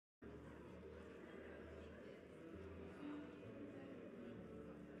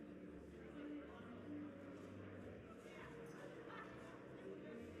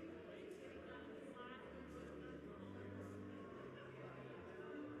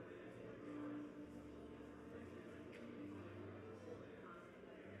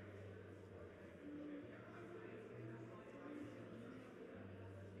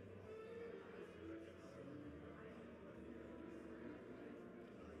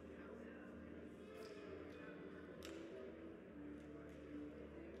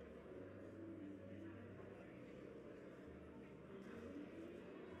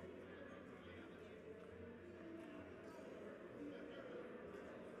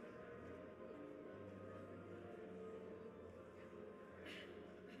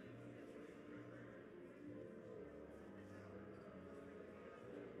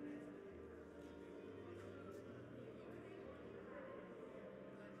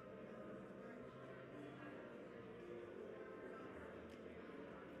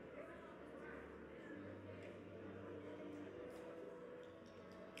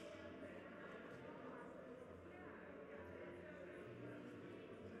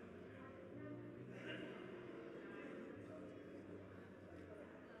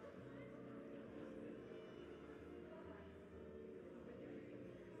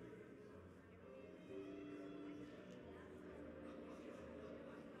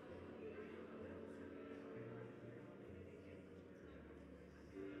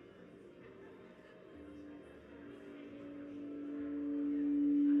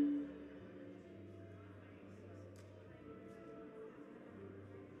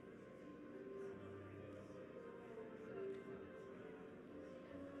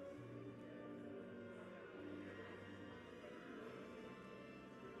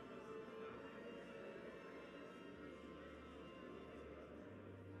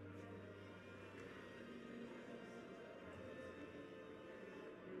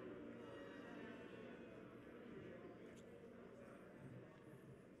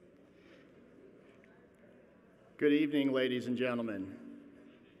Good evening, ladies and gentlemen.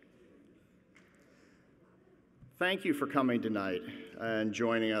 Thank you for coming tonight and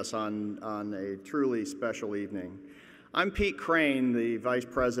joining us on a truly special evening. I'm Pete Crane, the Vice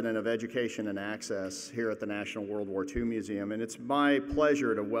President of Education and Access here at the National World War II Museum, and it's my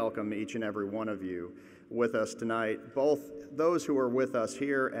pleasure to welcome each and every one of you with us tonight, both those who are with us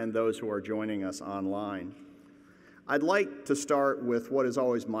here and those who are joining us online. I'd like to start with what is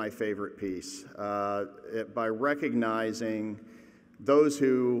always my favorite piece, by recognizing those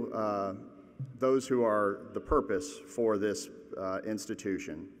who are the purpose for this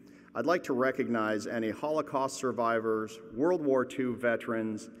institution. I'd like to recognize any Holocaust survivors, World War II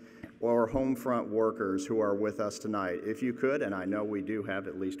veterans, or home front workers who are with us tonight. If you could, and I know we do have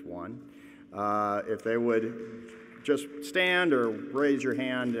at least one, if they would just stand or raise your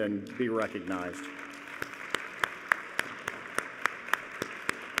hand and be recognized.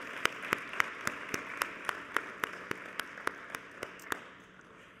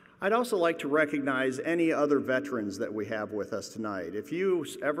 I'd also like to recognize any other veterans that we have with us tonight. If you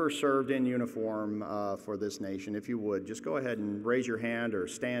ever served in uniform for this nation, if you would, just go ahead and raise your hand or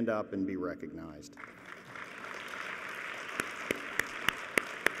stand up and be recognized.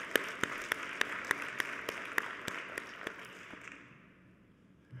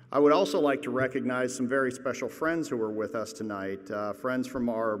 I would also like to recognize some very special friends who are with us tonight, friends from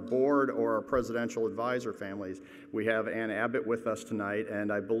our board or our presidential advisor families. We have Ann Abbott with us tonight,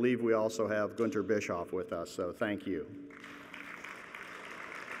 and I believe we also have Gunter Bischoff with us, so thank you.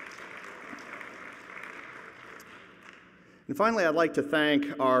 And finally, I'd like to thank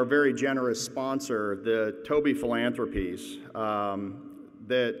our very generous sponsor, the Toby Philanthropies.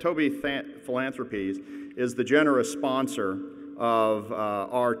 The Toby Philanthropies is the generous sponsor of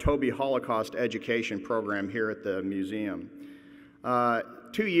our Toby Holocaust education program here at the museum.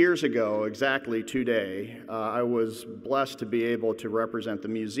 2 years ago, exactly today, I was blessed to be able to represent the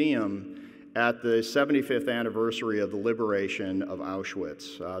museum at the 75th anniversary of the liberation of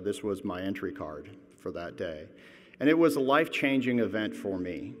Auschwitz. This was my entry card for that day. And it was a life-changing event for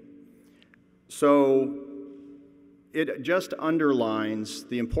me. So it just underlines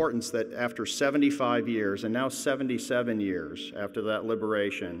the importance that after 75 years, and now 77 years after that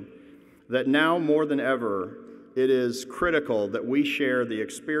liberation, that now more than ever, it is critical that we share the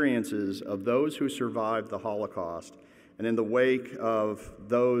experiences of those who survived the Holocaust, and in the wake of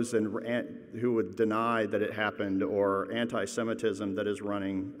those who would deny that it happened, or anti-Semitism that is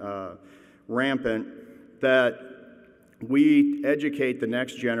running rampant, that we educate the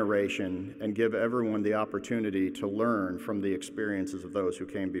next generation and give everyone the opportunity to learn from the experiences of those who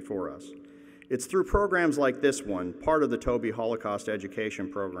came before us. It's through programs like this one, part of the Toby Holocaust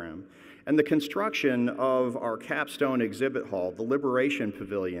Education Program, and the construction of our capstone exhibit hall, the Liberation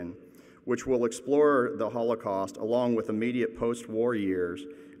Pavilion, which will explore the Holocaust along with immediate post-war years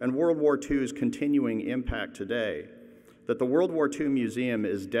and World War II's continuing impact today, that the World War II Museum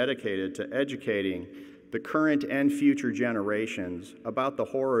is dedicated to educating the current and future generations about the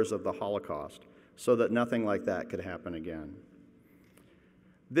horrors of the Holocaust so that nothing like that could happen again.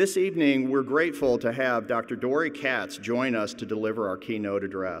 This evening, we're grateful to have Dr. Dori Katz join us to deliver our keynote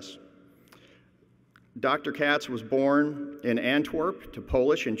address. Dr. Katz was born in Antwerp to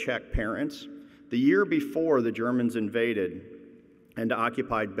Polish and Czech parents the year before the Germans invaded and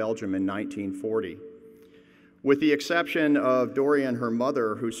occupied Belgium in 1940. With the exception of Dori and her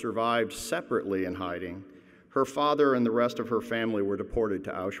mother, who survived separately in hiding, her father and the rest of her family were deported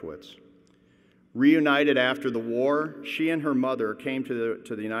to Auschwitz. Reunited after the war, she and her mother came to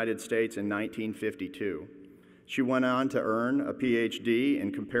the United States in 1952. She went on to earn a PhD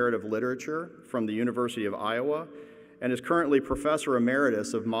in comparative literature from the University of Iowa and is currently Professor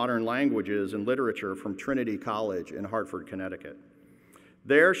Emeritus of Modern Languages and Literature from Trinity College in Hartford, Connecticut.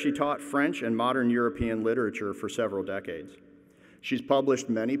 There, she taught French and modern European literature for several decades. She's published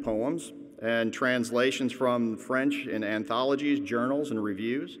many poems and translations from French in anthologies, journals, and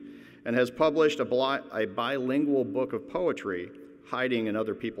reviews, and has published a bilingual book of poetry, Hiding in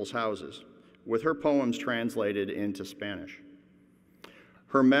Other People's Houses, with her poems translated into Spanish.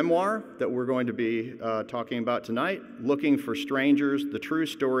 Her memoir that we're going to be talking about tonight, Looking for Strangers, The True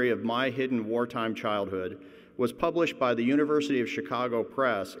Story of My Hidden Wartime Childhood, was published by the University of Chicago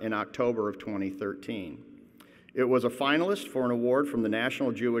Press in October of 2013. It was a finalist for an award from the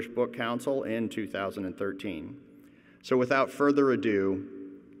National Jewish Book Council in 2013. So without further ado,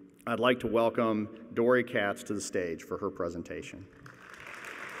 I'd like to welcome Dori Katz to the stage for her presentation.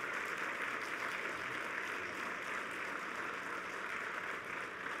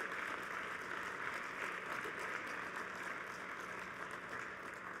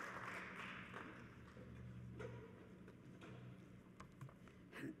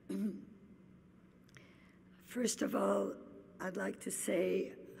 First of all, I'd like to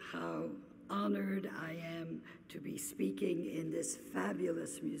say how honored I am to be speaking in this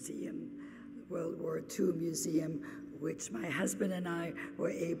fabulous museum, World War II Museum, which my husband and I were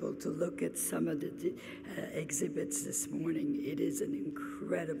able to look at some of the exhibits this morning. It is an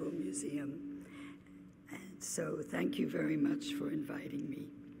incredible museum. And so thank you very much for inviting me.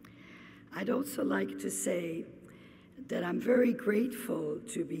 I'd also like to say that I'm very grateful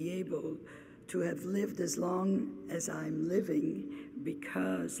to be able to have lived as long as I'm living,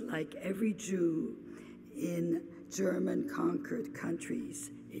 because like every Jew in German-conquered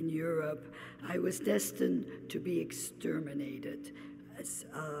countries in Europe, I was destined to be exterminated,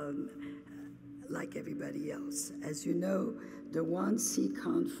 like everybody else. As you know, the Wannsee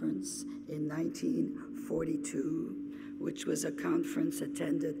Conference in 1942, which was a conference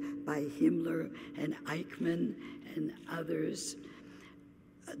attended by Himmler and Eichmann and others,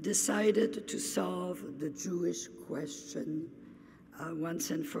 decided to solve the Jewish question once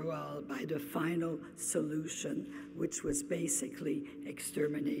and for all by the final solution, which was basically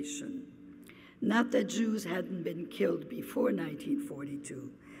extermination. Not that Jews hadn't been killed before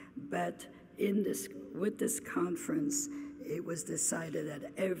 1942, but with this conference, it was decided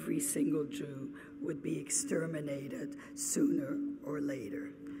that every single Jew would be exterminated sooner or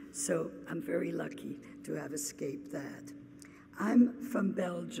later. So I'm very lucky to have escaped that. I'm from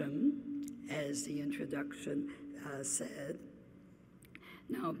Belgium, as the introduction said.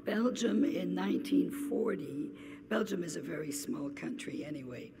 Now, Belgium in 1940, Belgium is a very small country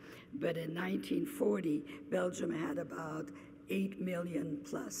anyway, but in 1940, Belgium had about 8 million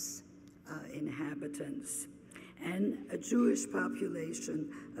plus inhabitants and a Jewish population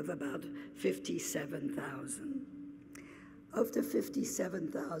of about 57,000. Of the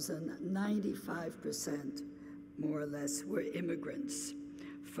 57,000, 95%, more or less, were immigrants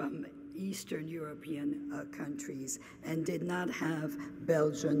from Eastern European countries and did not have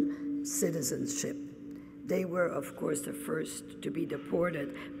Belgian citizenship. They were, of course, the first to be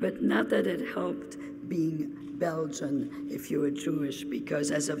deported, but not that it helped being Belgian if you were Jewish,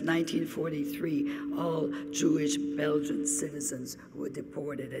 because as of 1943, all Jewish Belgian citizens were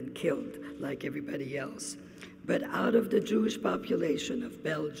deported and killed like everybody else. But out of the Jewish population of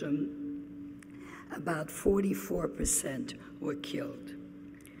Belgium, about 44% were killed.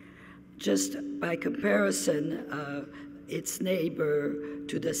 Just by comparison, its neighbor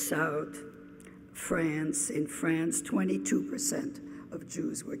to the south, France, in France, 22% of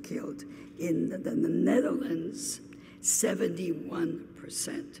Jews were killed. In the Netherlands,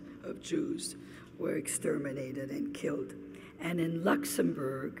 71% of Jews were exterminated and killed. And in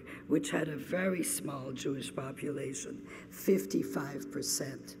Luxembourg, which had a very small Jewish population,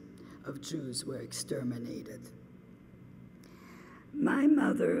 55% of Jews were exterminated. My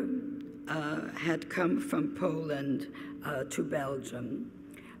mother had come from Poland to Belgium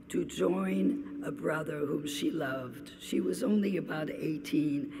to join a brother whom she loved. She was only about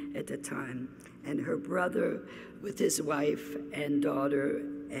 18 at the time, and her brother, with his wife and daughter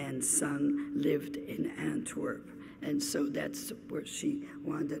and son, lived in Antwerp, and so that's where she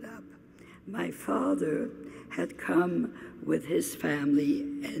wound up. My father had come with his family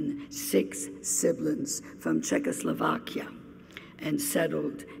and 6 siblings from Czechoslovakia and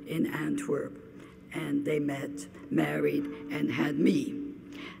settled in Antwerp, and they met, married, and had me.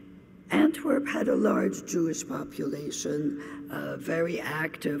 Antwerp had a large Jewish population, very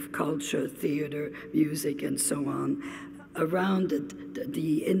active culture, theater, music, and so on, around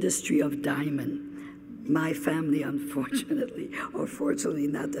the industry of diamond. My family, unfortunately, or fortunately,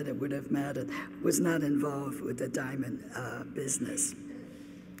 not that it would have mattered, was not involved with the diamond business.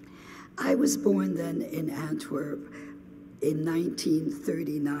 I was born then in Antwerp in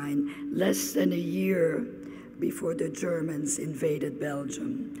 1939, less than a year before the Germans invaded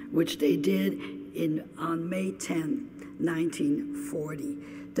Belgium, which they did on May 10, 1940.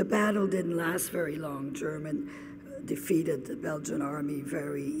 The battle didn't last very long. Germany defeated the Belgian army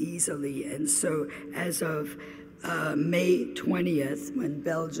very easily, and so as of May 20th, when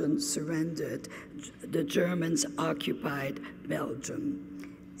Belgium surrendered, the Germans occupied Belgium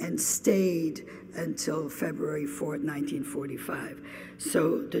and stayed until February 4th, 1945.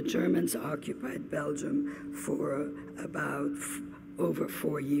 So the Germans occupied Belgium for about over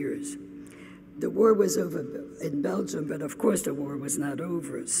 4 years. The war was over in Belgium, but of course the war was not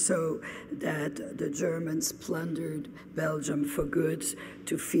over, so that the Germans plundered Belgium for goods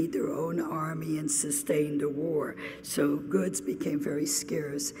to feed their own army and sustain the war. So goods became very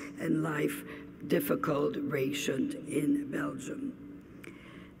scarce and life difficult, rationed in Belgium.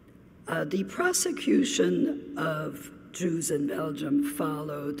 The prosecution of Jews in Belgium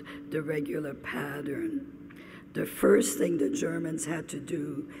followed the regular pattern. The first thing the Germans had to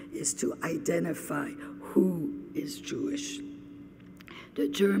do is to identify who is Jewish. The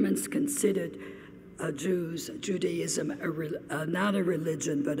Germans considered Judaism not a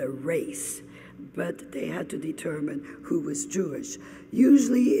religion, but a race. But they had to determine who was Jewish.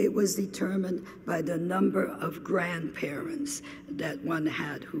 Usually it was determined by the number of grandparents that one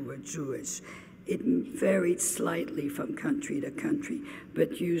had who were Jewish. It varied slightly from country to country,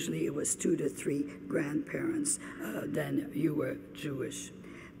 but usually it was 2 to 3 grandparents, then you were Jewish.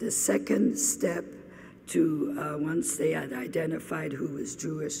 The second step to, once they had identified who was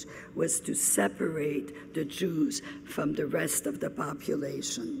Jewish, was to separate the Jews from the rest of the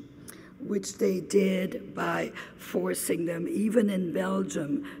population, which they did by forcing them, even in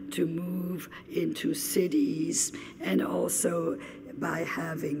Belgium, to move into cities, and also by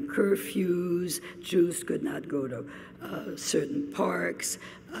having curfews. Jews could not go to certain parks,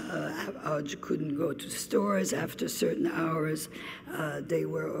 couldn't go to stores after certain hours. They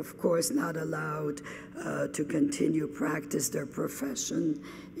were, of course, not allowed to continue practice their profession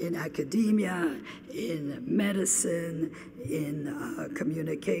in academia, in medicine, in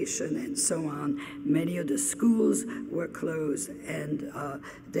communication, and so on. Many of the schools were closed, and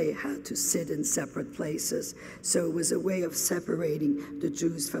they had to sit in separate places. So it was a way of separating the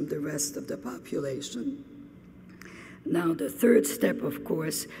Jews from the rest of the population. Now, the third step, of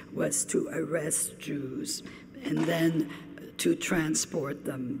course, was to arrest Jews and then to transport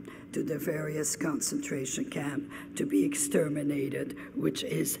them to the various concentration camps to be exterminated, which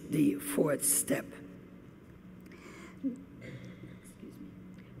is the fourth step.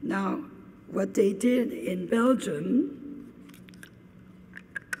 Now, what they did in Belgium,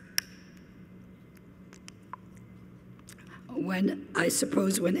 when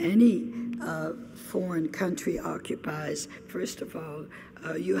any foreign country occupies, first of all,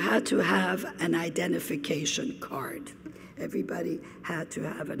 you had to have an identification card. Everybody had to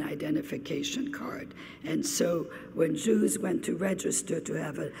have an identification card. And so when Jews went to register to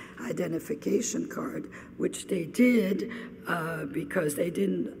have an identification card, which they did because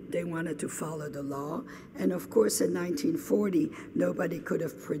they wanted to follow the law. And of course, in 1940, nobody could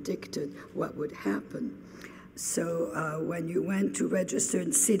have predicted what would happen. So when you went to register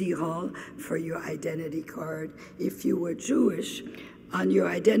in City Hall for your identity card, if you were Jewish, on your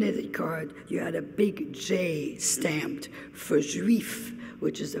identity card, you had a big J stamped for Juif,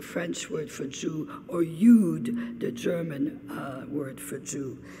 which is the French word for Jew, or Jud, the German word for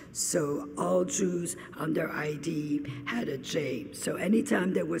Jew. So all Jews on their ID had a J. So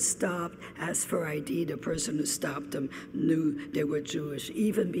anytime they were stopped, asked for ID, the person who stopped them knew they were Jewish,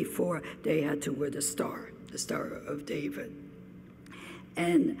 even before they had to wear the Star of David.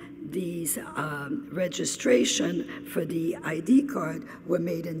 And these registration for the ID card were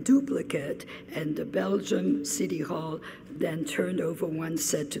made in duplicate, and the Belgium City Hall then turned over one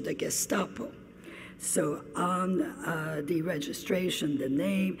set to the Gestapo. So on the registration, the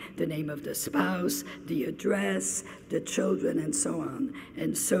name of the spouse, the address, the children, and so on.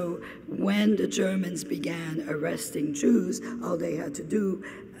 And so when the Germans began arresting Jews, all they had to do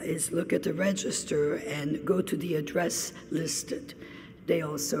is look at the register and go to the address listed. They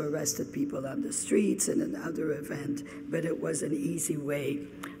also arrested people on the streets in another event, but it was an easy way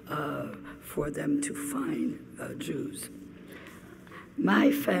for them to find Jews.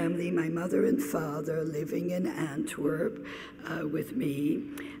 My family, my mother and father, living in Antwerp with me,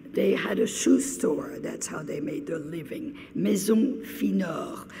 they had a shoe store. That's how they made their living. Maison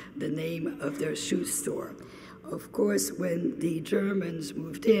Finor, the name of their shoe store. Of course, when the Germans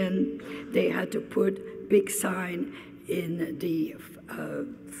moved in, they had to put big sign in the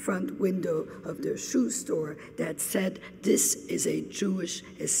front window of their shoe store that said, "This is a Jewish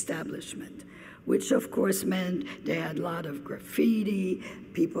establishment," which of course meant they had a lot of graffiti,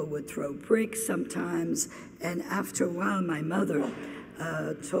 people would throw bricks sometimes, and after a while my mother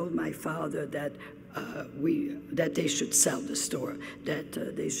told my father that that they should sell the store, that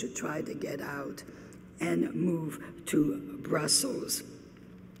they should try to get out and move to Brussels.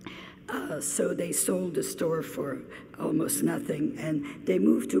 So they sold the store for almost nothing, and they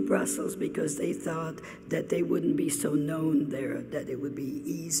moved to Brussels because they thought that they wouldn't be so known there, that it would be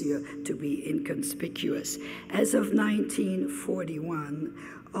easier to be inconspicuous. As of 1941,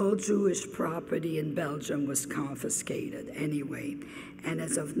 all Jewish property in Belgium was confiscated anyway. And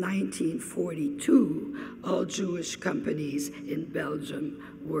as of 1942, all Jewish companies in Belgium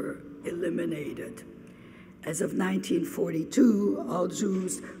were eliminated. As of 1942, all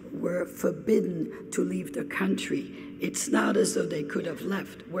Jews were forbidden to leave the country. It's not as though they could have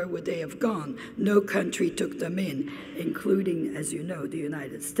left. Where would they have gone? No country took them in, including, as you know, the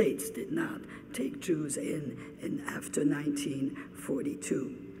United States did not take Jews in after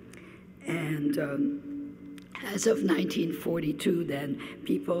 1942. And as of 1942, then,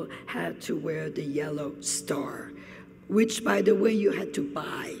 people had to wear the yellow star, which, by the way, you had to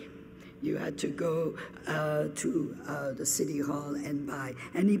buy. You had to go to the city hall and buy.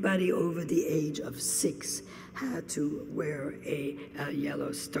 Anybody over the age of 6 had to wear a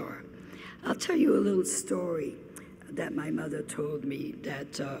yellow star. I'll tell you a little story that my mother told me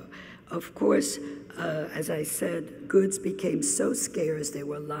that, of course, as I said, goods became so scarce, there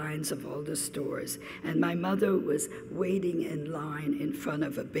were lines of all the stores. And my mother was waiting in line in front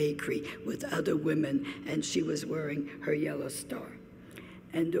of a bakery with other women, and she was wearing her yellow star.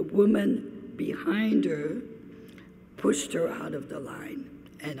 And the woman behind her pushed her out of the line,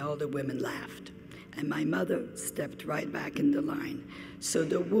 and all the women laughed. And my mother stepped right back in the line. So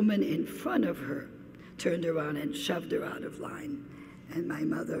the woman in front of her turned around and shoved her out of line. And my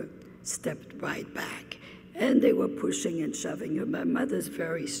mother stepped right back. And they were pushing and shoving her. My mother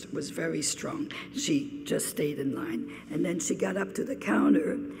was very strong. She just stayed in line. And then she got up to the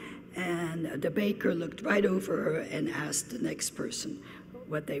counter, and the baker looked right over her and asked the next person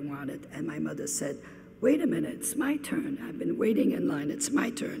what they wanted. And my mother said, "Wait a minute, it's my turn. I've been waiting in line, it's my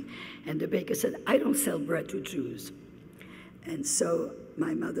turn." And the baker said, "I don't sell bread to Jews." And so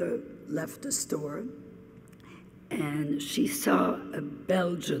my mother left the store, and she saw a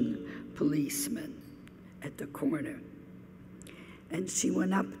Belgian policeman at the corner. And she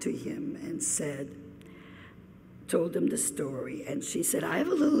went up to him and told him the story. And she said, "I have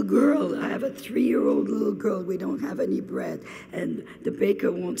a little girl. I have a 3-year-old little girl. We don't have any bread, and the baker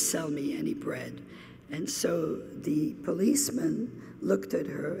won't sell me any bread." And so the policeman looked at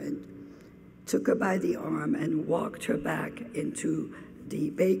her and took her by the arm and walked her back into the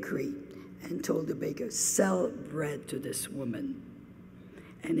bakery and told the baker, "Sell bread to this woman.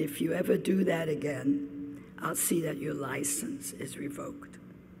 And if you ever do that again, I'll see that your license is revoked."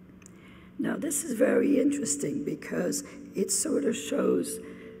 Now, this is very interesting because it sort of shows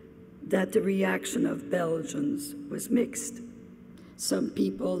that the reaction of Belgians was mixed. Some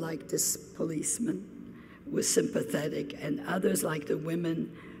people, like this policeman, were sympathetic, and others, like the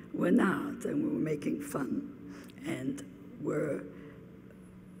women, were not, and were making fun and were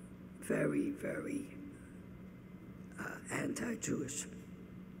very, very anti-Jewish.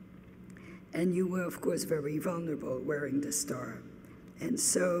 And you were, of course, very vulnerable wearing the star. And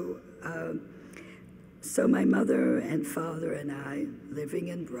so my mother and father and I, living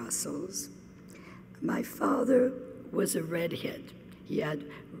in Brussels, my father was a redhead. He had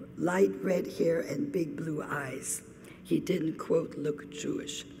light red hair and big blue eyes. He didn't, quote, look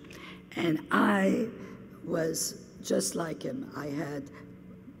Jewish. And I was just like him. I had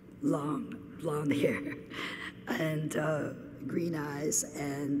long blonde hair and green eyes,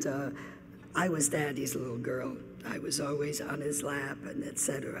 and I was Daddy's little girl. I was always on his lap, and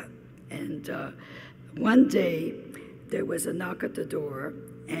etc. And one day, there was a knock at the door,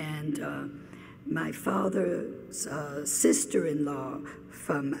 and my father's sister-in-law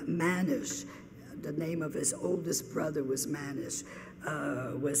from Manish, the name of his oldest brother was Manish,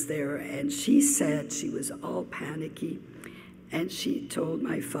 was there, and she said she was all panicky, and she told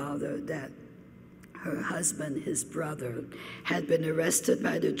my father that her husband, his brother, had been arrested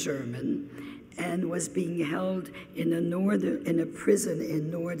by the German and was being held in a prison in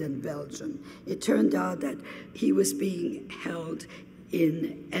northern Belgium. It turned out that he was being held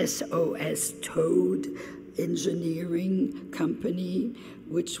in SOS Toad Engineering Company,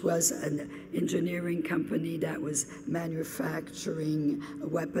 which was an engineering company that was manufacturing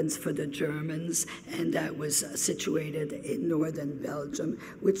weapons for the Germans, and that was situated in northern Belgium,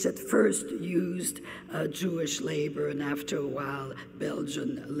 which at first used Jewish labor, and after a while,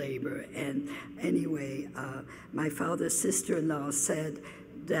 Belgian labor. And anyway, my father's sister-in-law said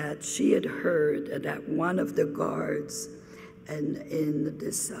that she had heard that one of the guards in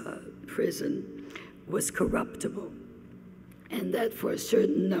this prison was corruptible, and that for a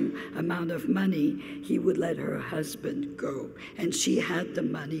certain amount of money, he would let her husband go. And she had the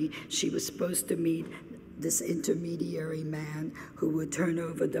money. She was supposed to meet this intermediary man who would turn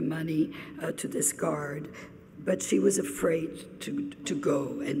over the money to this guard, but she was afraid to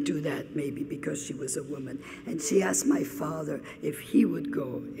go and do that, maybe because she was a woman. And she asked my father if he would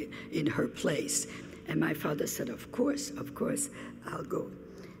go in her place. And my father said, of course, I'll go.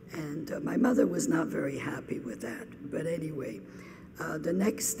 And my mother was not very happy with that. But anyway, The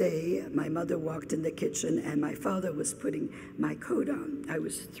next day, my mother walked in the kitchen and my father was putting my coat on. I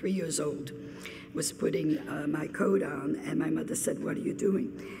was 3 years old, was putting my coat on, and my mother said, "What are you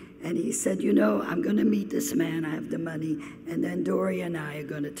doing?" And he said, "You know, I'm going to meet this man. I have the money, and then Dory and I are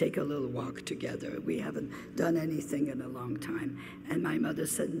going to take a little walk together. We haven't done anything in a long time." And my mother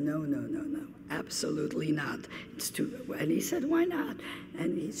said, "No, no, no, no, absolutely not. It's too." And he said, "Why not?"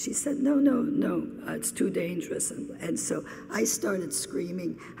 And she said, "No, no, no, it's too dangerous." And so I started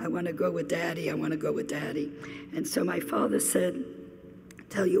screaming, "I want to go with Daddy. I want to go with Daddy." And so my father said,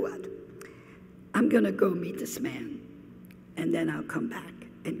 "Tell you what, I'm going to go meet this man, and then I'll come back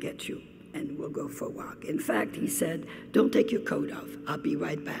and get you, and we'll go for a walk." In fact, he said, "Don't take your coat off. I'll be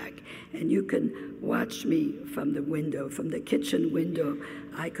right back. And you can watch me from the window, from the kitchen window.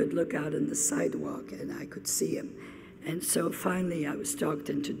 I could look out on the sidewalk, and I could see him." And so finally, I was talked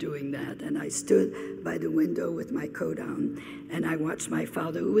into doing that, and I stood by the window with my coat on, and I watched my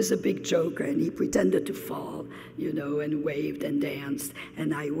father, who was a big joker, and he pretended to fall, you know, and waved and danced.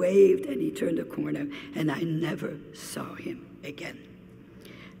 And I waved, and he turned a corner, and I never saw him again.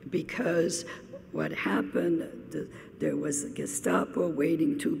 Because what happened, there was a Gestapo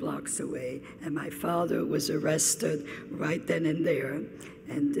waiting 2 blocks away, and my father was arrested right then and there.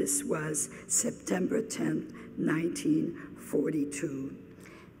 And this was September 10th, 1942.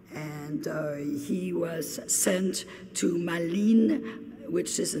 And he was sent to Malines,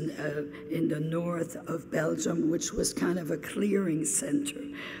 which is in the north of Belgium, which was kind of a clearing center,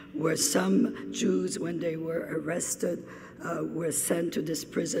 where some Jews, when they were arrested, were sent to this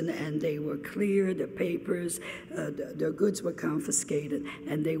prison, and they were cleared, the papers, their goods were confiscated,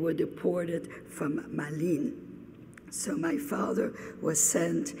 and they were deported from Malines. So my father was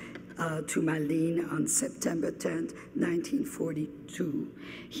sent to Malines on September 10th, 1942.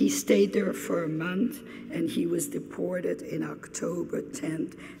 He stayed there for a month, and he was deported in October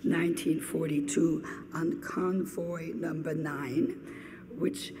 10th, 1942 on convoy number 9,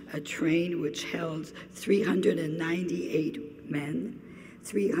 a train which held 398 men,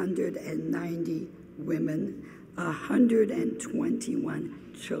 390 women, 121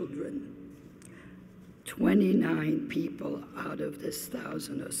 children. 29 people out of this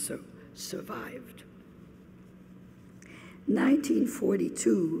 1,000 or so survived.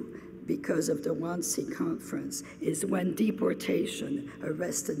 1942, because of the Wannsee Conference, is when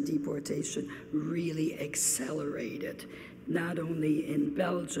arrest and deportation really accelerated, not only in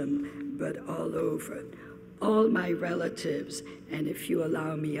Belgium, but all over. All my relatives, and if you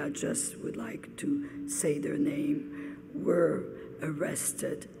allow me, I just would like to say their name, were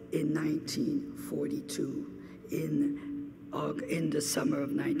arrested in 1942, in the summer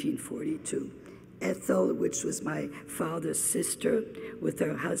of 1942. Ethel, which was my father's sister, with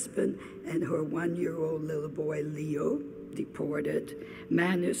her husband and her 1-year-old little boy, Leo, deported.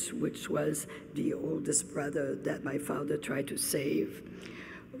 Manus, which was the oldest brother that my father tried to save.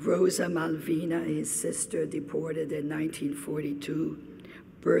 Rosa Malvina, his sister, deported in 1942.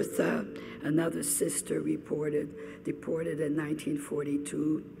 Bertha, another sister, deported in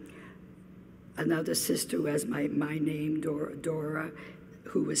 1942. Another sister who has my name, Dora,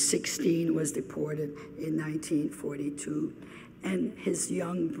 who was 16, was deported in 1942. And his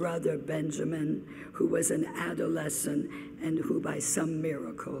young brother, Benjamin, who was an adolescent and who by some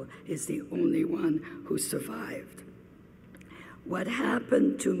miracle is the only one who survived. What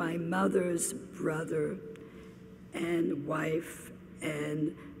happened to my mother's brother and wife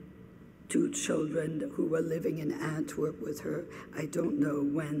and 2 children who were living in Antwerp with her, I don't know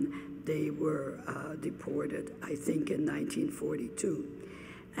when they were deported, I think in 1942.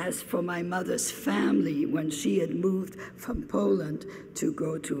 As for my mother's family, when she had moved from Poland to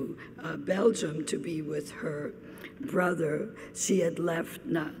go to Belgium to be with her brother, she had left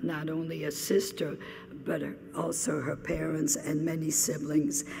not only a sister, but also her parents and many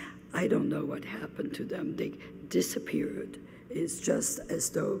siblings. I don't know what happened to them. They disappeared. It's just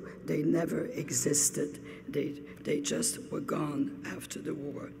as though they never existed. They just were gone after the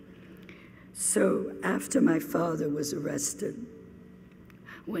war. So after my father was arrested,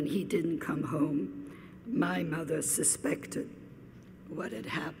 when he didn't come home, my mother suspected what had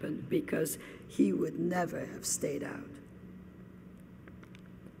happened because he would never have stayed out.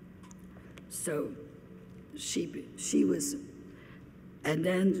 So she was, and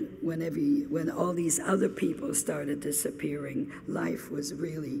then when all these other people started disappearing, life was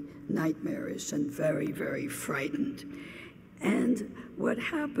really nightmarish and very, very frightened. And what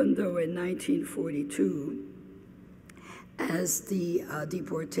happened though in 1942, as the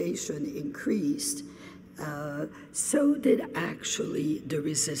deportation increased, So did actually the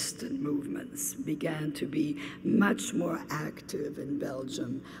resistance movements, began to be much more active in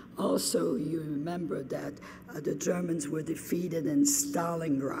Belgium. Also, you remember that the Germans were defeated in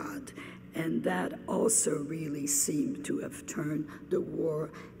Stalingrad, and that also really seemed to have turned the war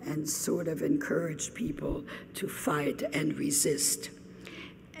and sort of encouraged people to fight and resist.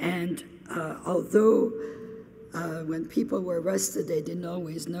 And although when people were arrested, they didn't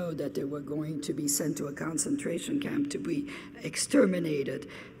always know that they were going to be sent to a concentration camp to be exterminated.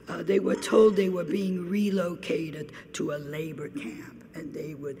 They were told they were being relocated to a labor camp, and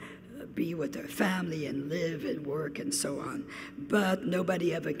they would be with their family and live and work and so on. But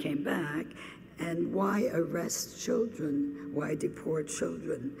nobody ever came back. And why arrest children? Why deport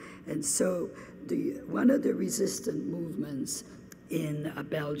children? And so one of the resistant movements in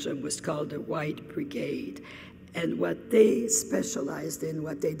Belgium was called the White Brigade. And what they specialized in,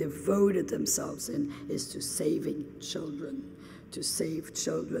 what they devoted themselves in, is to saving children, to save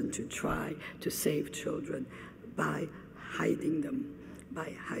children, to try to save children by hiding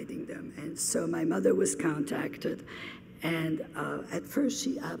them, And so my mother was contacted, and at first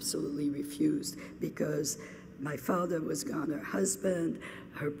she absolutely refused because my father was gone, her husband,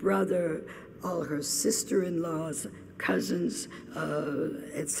 her brother, all her sister-in-laws, cousins,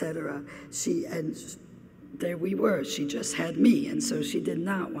 etc. There we were. She just had me, and so she did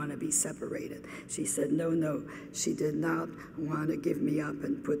not want to be separated. She said, no. She did not want to give me up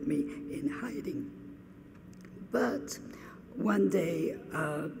and put me in hiding. But one day,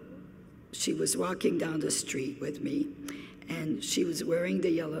 she was walking down the street with me, and she was wearing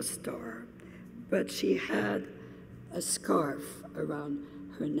the yellow star, but she had a scarf around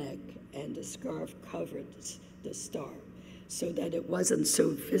her neck, and the scarf covered the star, so that it wasn't so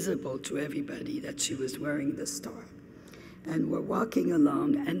visible to everybody that she was wearing the star. And we're walking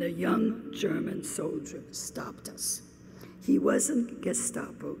along, and a young German soldier stopped us. He wasn't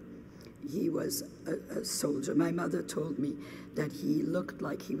Gestapo. He was a soldier. My mother told me that he looked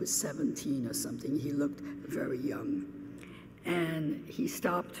like he was 17 or something. He looked very young. And he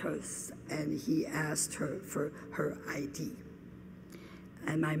stopped us, and he asked her for her ID.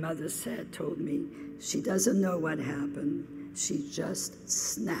 And my mother told me, she doesn't know what happened. She just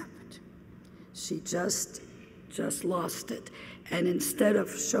snapped. She just lost it. And instead of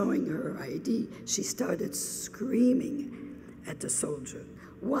showing her ID, she started screaming at the soldier.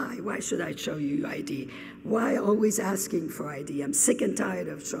 Why? Why should I show you ID? Why always asking for ID? I'm sick and tired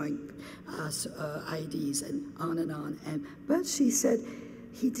of showing us IDs and on. But she said,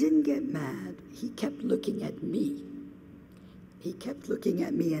 he didn't get mad. He kept looking at me. He kept looking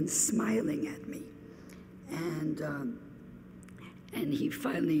at me and smiling at me. And he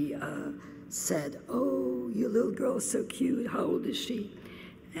finally said, oh, your little girl's so cute. How old is she?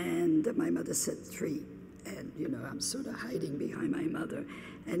 And my mother said 3. And, I'm sort of hiding behind my mother.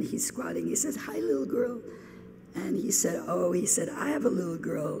 And he's squatting. He says, hi, little girl. And he said, I have a little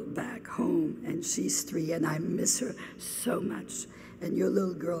girl back home, and she's 3, and I miss her so much. And your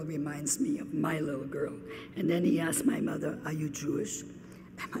little girl reminds me of my little girl. And then he asked my mother, are you Jewish?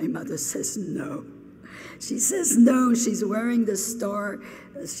 And my mother says, no. She says no. She's wearing the star.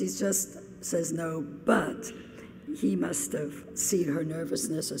 She just says no. But he must have seen her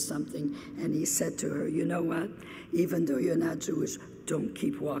nervousness or something, and he said to her, you know what? Even though you're not Jewish, don't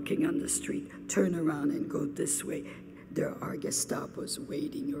keep walking on the street. Turn around and go this way. There are Gestapos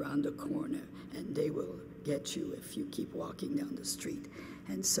waiting around the corner, and they will get you if you keep walking down the street.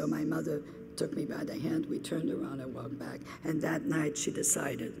 And so my mother took me by the hand. We turned around and walked back. And that night she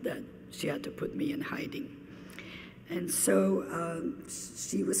decided that she had to put me in hiding. And so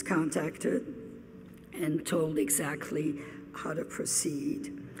she was contacted and told exactly how to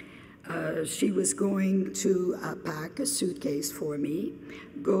proceed. She was going to pack a suitcase for me,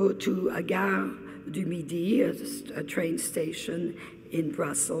 go to a Gare du Midi, a train station in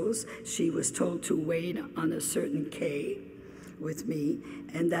Brussels. She was told to wait on a certain quay with me,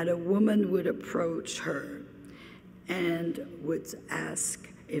 and that a woman would approach her and would ask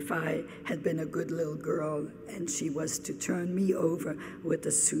if I had been a good little girl, and she was to turn me over with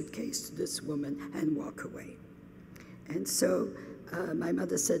a suitcase to this woman and walk away. And so my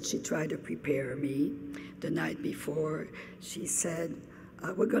mother said she tried to prepare me the night before. She said,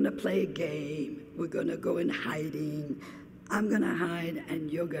 we're going to play a game. We're going to go in hiding. I'm going to hide, and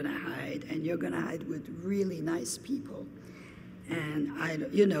you're going to hide, and you're going to hide with really nice people. And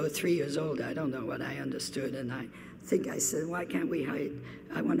 3 years old, I don't know what I understood, and I think I said, why can't we hide?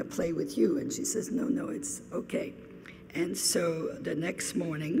 I want to play with you. And she says, no, it's okay. And so the next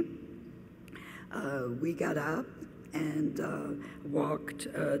morning, we got up and walked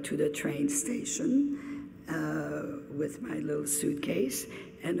to the train station. with my little suitcase,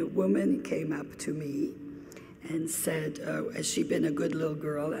 and a woman came up to me and said, has she been a good little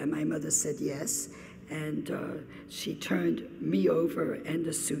girl? And my mother said yes. And she turned me over and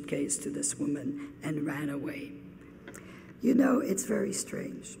the suitcase to this woman and ran away. You know, it's very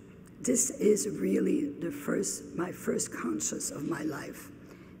strange. This is really my first conscious of my life,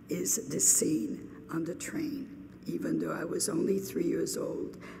 is this scene on the train. Even though I was only 3 years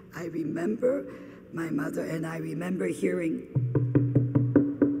old, I remember my mother, and I remember hearing,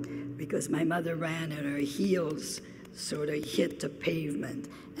 because my mother ran and her heels sort of hit the pavement,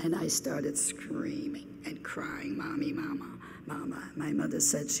 and I started screaming and crying, "Mommy, Mama, Mama." My mother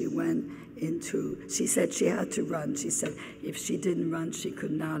said she said she had to run. She said if she didn't run, she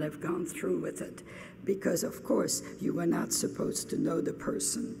could not have gone through with it, because of course you were not supposed to know the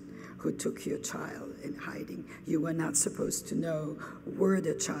person who took your child in hiding. You were not supposed to know where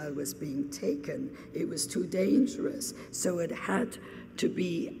the child was being taken. It was too dangerous. So it had to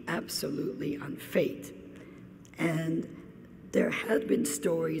be absolutely on fate. And there had been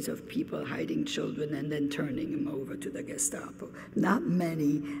stories of people hiding children and then turning them over to the Gestapo. Not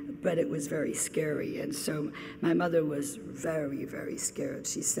many, but it was very scary. And so my mother was very, very scared.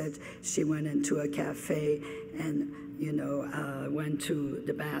 She said she went into a cafe and went to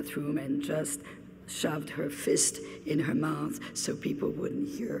the bathroom and just shoved her fist in her mouth so people wouldn't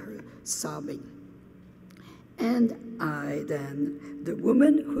hear her sobbing. And the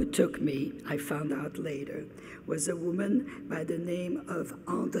woman who took me, I found out later, was a woman by the name of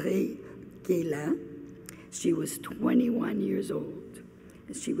André Guélin. She was 21 years old,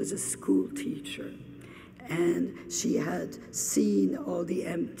 and she was a school teacher. And she had seen all the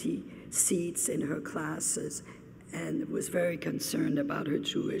empty seats in her classes and was very concerned about her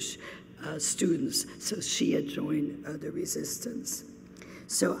Jewish students, so she had joined the resistance.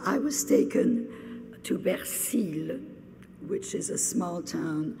 So I was taken to Bercil, which is a small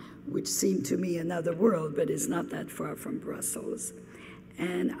town which seemed to me another world, but is not that far from Brussels.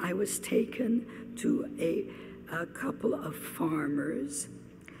 And I was taken to a couple of farmers,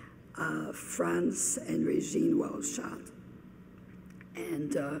 Franz and Regine Walschat.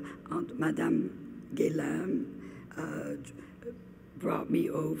 And Madame Guélin brought me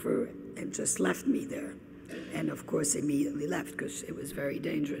over and just left me there. And of course immediately left because it was very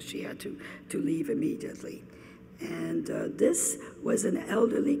dangerous. She had to leave immediately. And this was an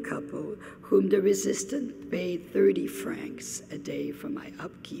elderly couple whom the resistance paid 30 francs a day for my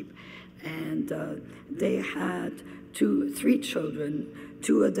upkeep. And they had 3 children.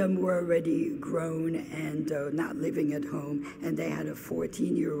 2 of them were already grown and not living at home, and they had a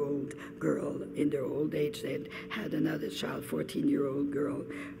 14-year-old girl. In their old age, they had another child, 14-year-old girl,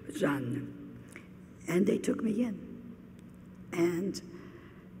 Jeanne. And they took me in. And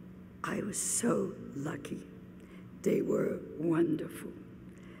I was so lucky. They were wonderful.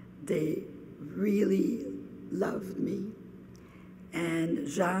 They really loved me. And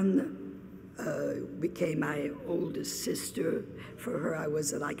Jeanne became my oldest sister. For her, I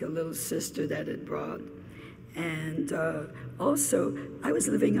was like a little sister that had brought. And also, I was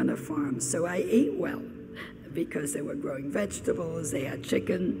living on a farm, so I ate well because they were growing vegetables, they had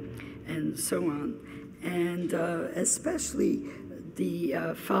chicken, and so on. And especially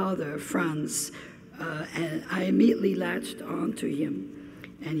the father, Franz, and I immediately latched on to him,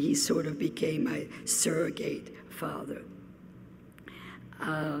 and he sort of became my surrogate father.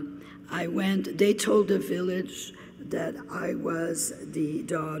 They told the village that I was the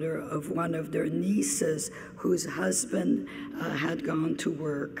daughter of one of their nieces whose husband had gone to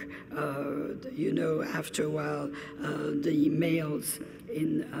work. After a while, the males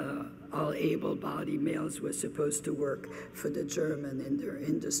all able-bodied males were supposed to work for the German in their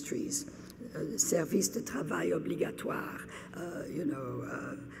industries. Service de travail obligatoire,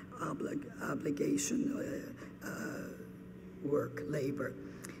 obligation work, labor.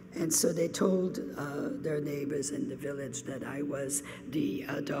 And so they told their neighbors in the village that I was the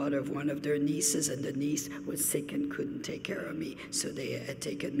daughter of one of their nieces, and the niece was sick and couldn't take care of me, so they had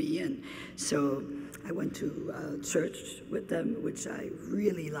taken me in. So I went to church with them, which I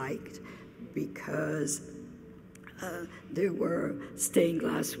really liked, because there were stained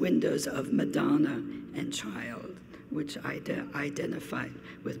glass windows of Madonna and Child, which I identified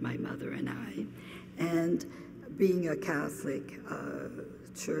with my mother and I. And being a Catholic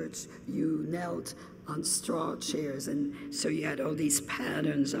church, you knelt on straw chairs, and so you had all these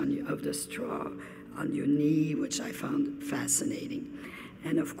patterns of the straw on your knee, which I found fascinating.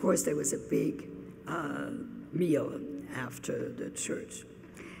 And of course, there was a big meal after the church.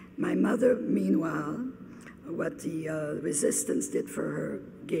 My mother, meanwhile, what the resistance did for her,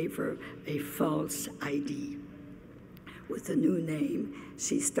 gave her a false ID. With a new name,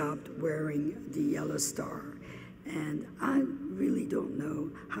 she stopped wearing the yellow star. And I really don't know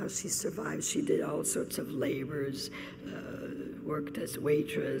how she survived. She did all sorts of labors, worked as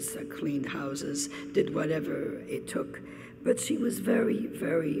waitress, cleaned houses, did whatever it took. But she was very,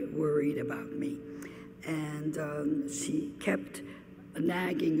 very worried about me. And she kept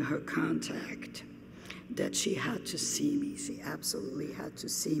nagging her contact that she had to see me. She absolutely had to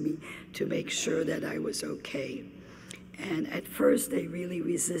see me to make sure that I was okay. And at first, they really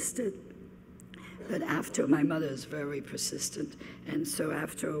resisted. But after, my mother is very persistent. And so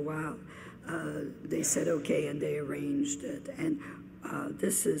after a while, they said, okay, and they arranged it. And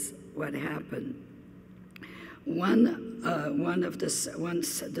this is what happened. The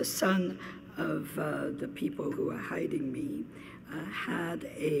son of the people who were hiding me had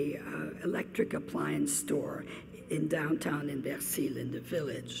a electric appliance store in downtown in Bercy, in the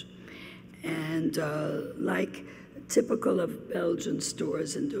village. And like typical of Belgian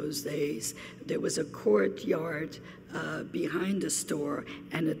stores in those days, there was a courtyard behind the store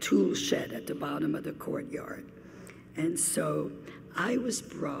and a tool shed at the bottom of the courtyard. And so I was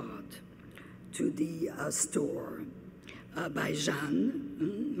brought to the store by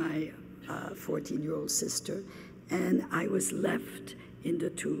Jeanne, my 14-year-old sister, and I was left in the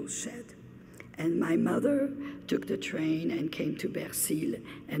tool shed. And my mother took the train and came to Bercy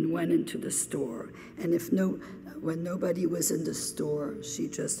and went into the store. And when nobody was in the store, she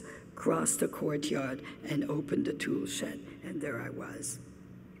just crossed the courtyard and opened the tool shed, and there I was.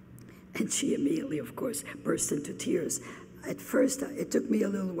 And she immediately, of course, burst into tears. At first, it took me a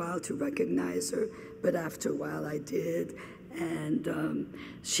little while to recognize her, but after a while I did. And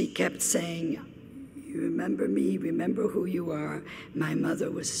she kept saying, "You remember me, remember who you are." My mother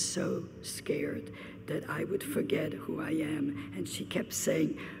was so scared that I would forget who I am. And she kept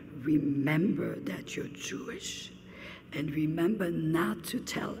saying, "Remember that you're Jewish. And remember not to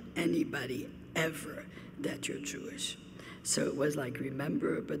tell anybody ever that you're Jewish." So it was like,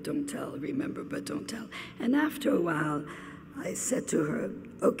 remember but don't tell, remember but don't tell. And after a while, I said to her,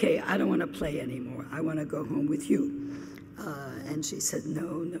 "Okay, I don't want to play anymore. I want to go home with you." And she said,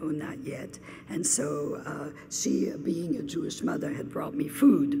 no, not yet. And so she, being a Jewish mother, had brought me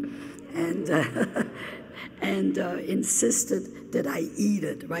food and, insisted that I eat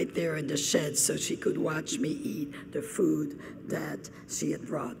it right there in the shed so she could watch me eat the food that she had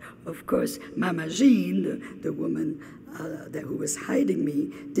brought. Of course, Mama Jean, the woman who was hiding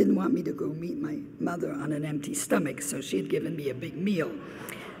me, didn't want me to go meet my mother on an empty stomach, so she had given me a big meal.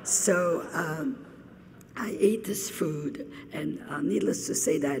 So I ate this food, and needless to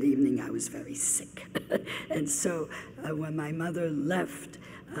say, that evening I was very sick. And so when my mother left,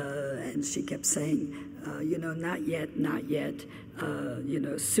 and she kept saying, not yet, not yet,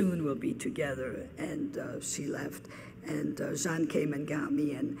 soon we'll be together. And she left, and Jeanne came and got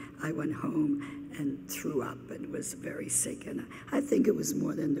me, and I went home and threw up and was very sick. And I think it was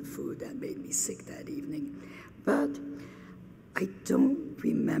more than the food that made me sick that evening. But I don't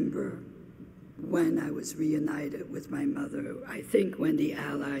remember when I was reunited with my mother. I think when the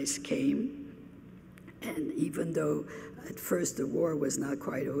Allies came, and even though at first the war was not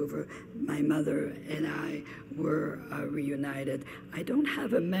quite over, my mother and I were reunited. I don't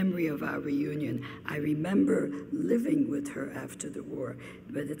have a memory of our reunion. I remember living with her after the war,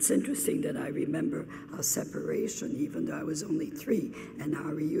 but it's interesting that I remember our separation, even though I was only 3, and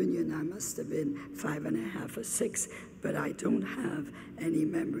our reunion, I must have been 5.5 or 6, but I don't have any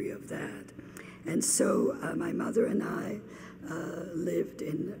memory of that. And so my mother and I lived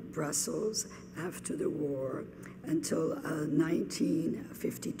in Brussels after the war until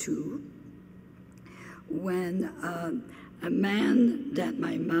 1952, when a man that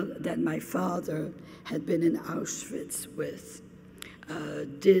my father had been in Auschwitz with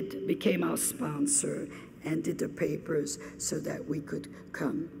became our sponsor and did the papers so that we could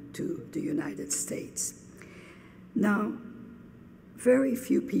come to the United States. Now, very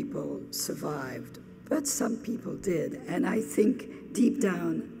few people survived, but some people did. And I think deep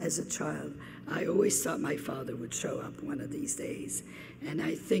down as a child, I always thought my father would show up one of these days. And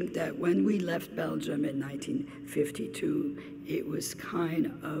I think that when we left Belgium in 1952, it was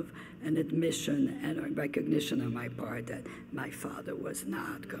kind of an admission and a recognition on my part that my father was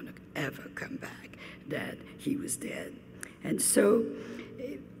not going to ever come back, that he was dead. And so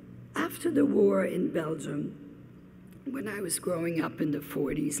after the war in Belgium, when I was growing up in the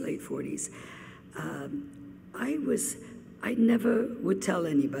 40s, late 40s, I never would tell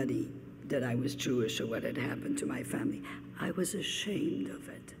anybody that I was Jewish or what had happened to my family. I was ashamed of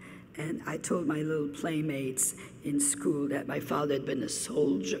it. And I told my little playmates in school that my father had been a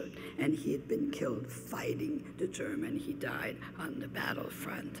soldier and he had been killed fighting the German. He died on the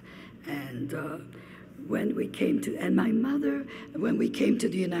battlefront. And when we came to, and my mother, when we came to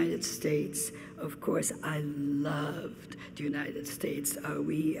the United States, of course, I loved the United States.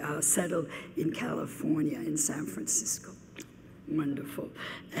 We settled in California, in San Francisco. Wonderful.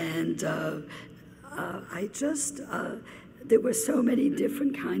 And there were so many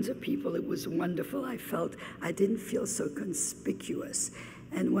different kinds of people. It was wonderful. I didn't feel so conspicuous.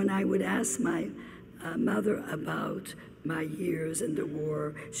 And when I would ask my mother about my years in the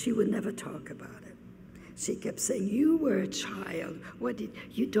war, she would never talk about it. She kept saying, you were a child.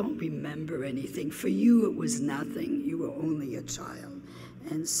 You don't remember anything. For you, it was nothing. You were only a child.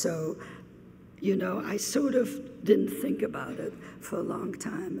 And so, you know, I sort of didn't think about it for a long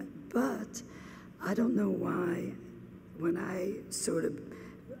time. But I don't know why, when I sort of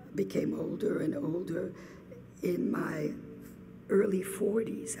became older and older, in my early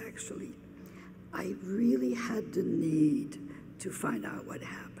 40s, actually, I really had the need to find out what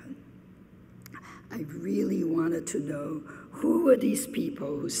happened. I really wanted to know, who are these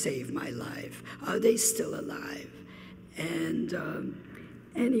people who saved my life? Are they still alive? And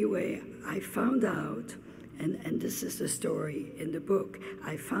anyway, I found out, and this is the story in the book,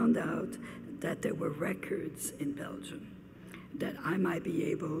 I found out that there were records in Belgium, that I might be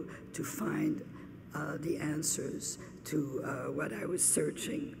able to find the answers to what I was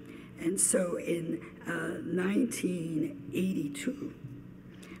searching. And so in 1982,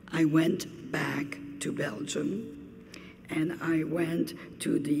 I went back to Belgium, and I went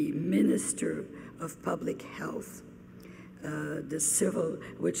to the Minister of Public Health,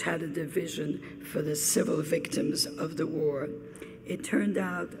 which had a division for the civil victims of the war. It turned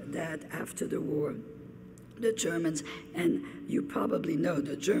out that after the war, the Germans, and you probably know,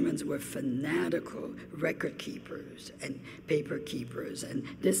 the Germans were fanatical record keepers and paper keepers, and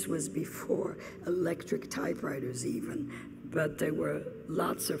this was before electric typewriters even, but there were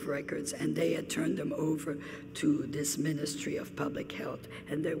lots of records, and they had turned them over to this Ministry of Public Health,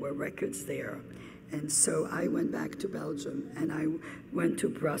 and there were records there. And so I went back to Belgium, and I went to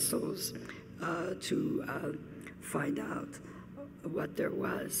Brussels to find out what there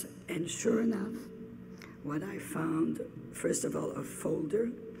was. And sure enough, what I found, first of all, a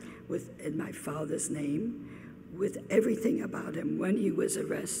folder in my father's name with everything about him, when he was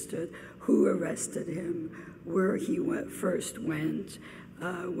arrested, who arrested him, where he first went,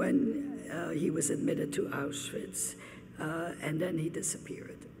 when he was admitted to Auschwitz, and then he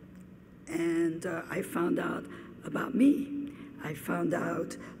disappeared. And I found out about me. I found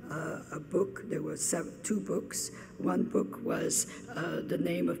out a book. There were two books. One book was the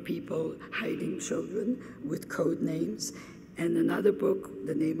name of people hiding children with code names, and another book,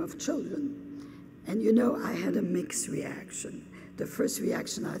 the name of children. And you know, I had a mixed reaction. The first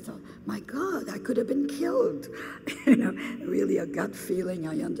reaction, I thought, my God, I could have been killed. You know, really a gut feeling,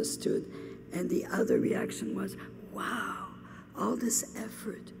 I understood. And the other reaction was, wow, all this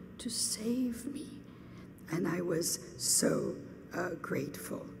effort to save me. And I was so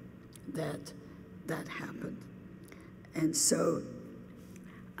grateful that that happened. And so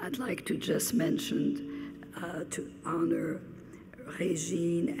I'd like to just mention to honor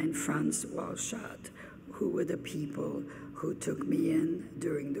Regine and Franz Walschat, who were the people who took me in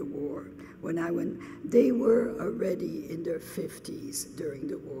during the war. They were already in their 50s during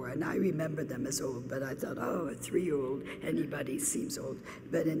the war, and I remember them as old, but I thought, oh, a 3-year-old, anybody seems old.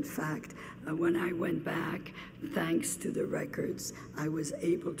 But in fact, when I went back, thanks to the records, I was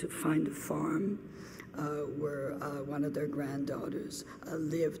able to find a farm where one of their granddaughters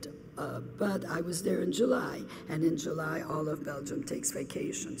lived. But I was there in July, and in July all of Belgium takes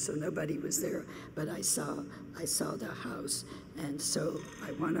vacation, so nobody was there. But I saw the house, and so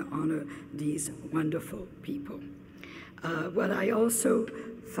I want to honor these wonderful people. What I also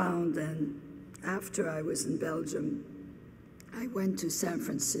found, and after I was in Belgium, I went to San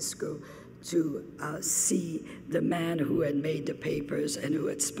Francisco to see the man who had made the papers and who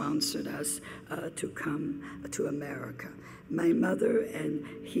had sponsored us to come to America. My mother and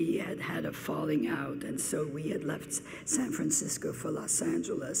he had had a falling out, and so we had left San Francisco for Los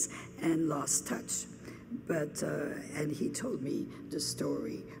Angeles and lost touch. But, and he told me the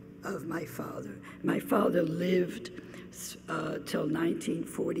story of my father. My father lived till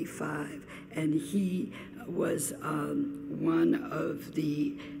 1945, and he was one of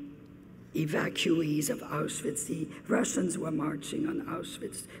the evacuees of Auschwitz. The Russians were marching on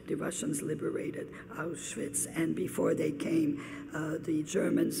Auschwitz. The Russians liberated Auschwitz, and before they came, the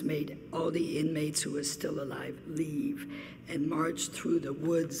Germans made all the inmates who were still alive leave and marched through the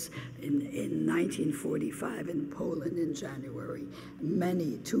woods in 1945 in Poland in January.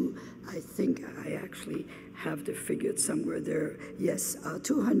 I think I actually have the figure somewhere there. Yes,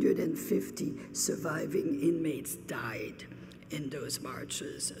 250 surviving inmates died in those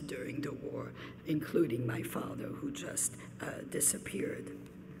marches during the war, including my father, who just disappeared.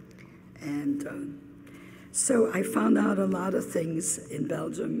 And so I found out a lot of things in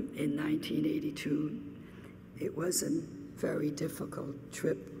Belgium in 1982. It was a very difficult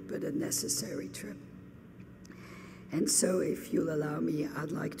trip, but a necessary trip. And so if you'll allow me,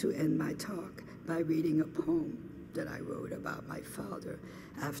 I'd like to end my talk by reading a poem that I wrote about my father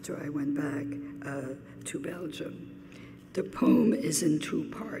after I went back to Belgium. The poem is in two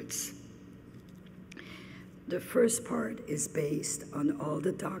parts. The first part is based on all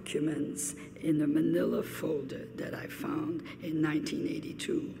the documents in the manila folder that I found in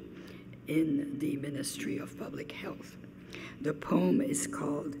 1982 in the Ministry of Public Health. The poem is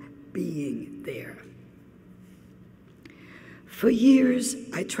called Being There. For years,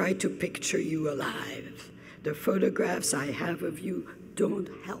 I tried to picture you alive. The photographs I have of you don't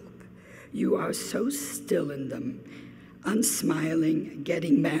help. You are so still in them, unsmiling,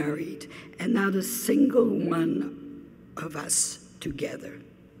 getting married, and not a single one of us together.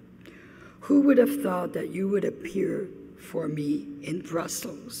 Who would have thought that you would appear for me in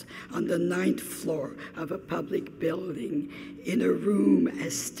Brussels on the 9th floor of a public building in a room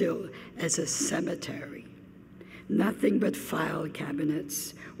as still as a cemetery? Nothing but file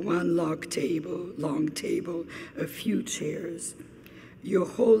cabinets, one long table, a few chairs. Your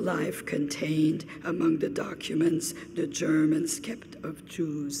whole life contained among the documents the Germans kept of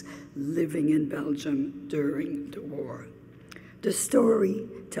Jews living in Belgium during the war. The story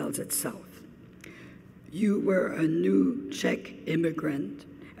tells itself. You were a new Czech immigrant,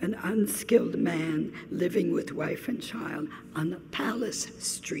 an unskilled man living with wife and child on Palace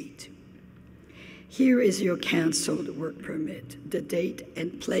Street. Here is your canceled work permit, the date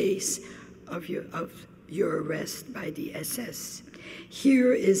and place of your arrest by the SS.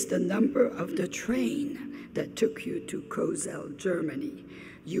 Here is the number of the train that took you to Kozel, Germany.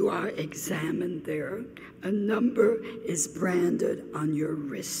 You are examined there. A number is branded on your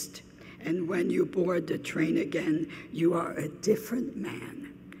wrist. And when you board the train again, you are a different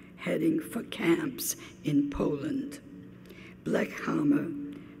man, heading for camps in Poland.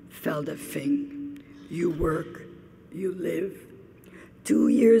 Blechhammer, Feldafing. You work, you live. 2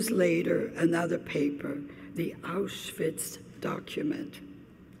 years later, another paper, the Auschwitz document.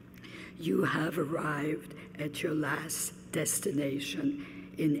 You have arrived at your last destination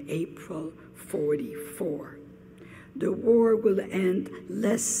in April 44. The war will end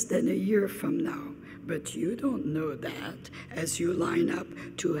less than a year from now, but you don't know that as you line up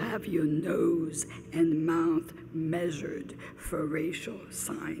to have your nose and mouth measured for racial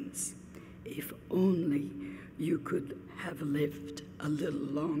signs. If only you could have lived a little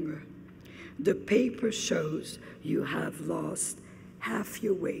longer. The paper shows you have lost half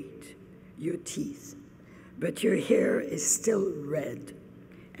your weight, your teeth, but your hair is still red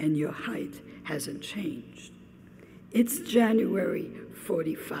and your height hasn't changed. It's January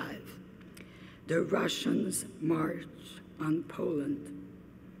 45. The Russians march on Poland.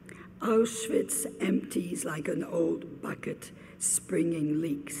 Auschwitz empties like an old bucket, springing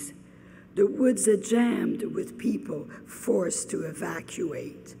leaks. The woods are jammed with people forced to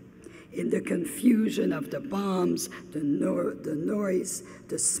evacuate. In the confusion of the bombs, the noise,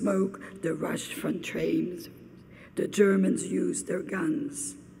 the smoke, the rush from trains, the Germans use their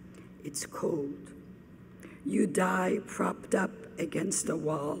guns. It's cold. You die propped up against a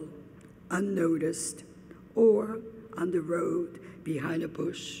wall, unnoticed, or on the road, behind a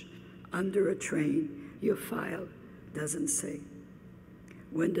bush, under a train. Your file doesn't say.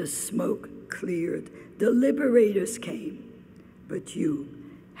 When the smoke cleared, the liberators came, but you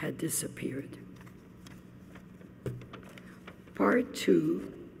had disappeared. Part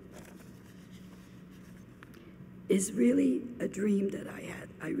 2 is really a dream that I had.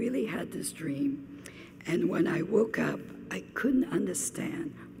 I really had this dream. And when I woke up, I couldn't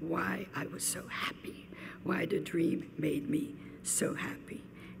understand why I was so happy, why the dream made me so happy.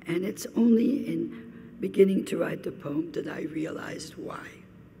 And it's only in beginning to write the poem that I realized why.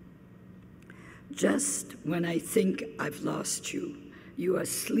 Just when I think I've lost you, you are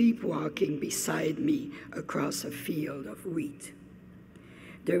sleepwalking beside me across a field of wheat.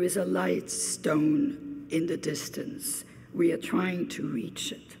 There is a light stone in the distance. We are trying to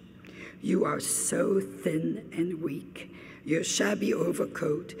reach it. You are so thin and weak. Your shabby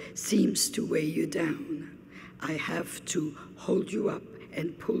overcoat seems to weigh you down. I have to hold you up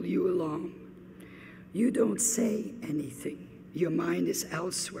and pull you along. You don't say anything. Your mind is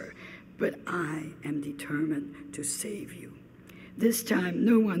elsewhere, but I am determined to save you. This time,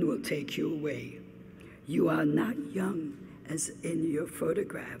 no one will take you away. You are not young, as in your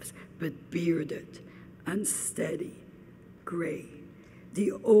photographs, but bearded, unsteady, gray.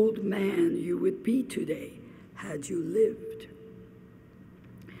 The old man you would be today had you lived.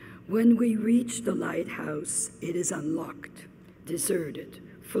 When we reach the lighthouse, it is unlocked, deserted,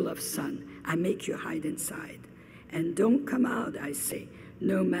 full of sun. I make you hide inside. And don't come out, I say,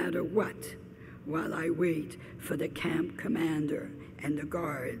 no matter what, while I wait for the camp commander and the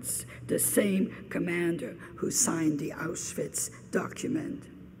guards, the same commander who signed the Auschwitz document.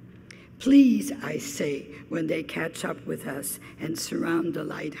 Please, I say, when they catch up with us and surround the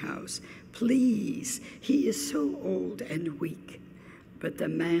lighthouse, please, he is so old and weak. But the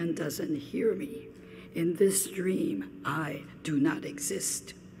man doesn't hear me. In this dream, I do not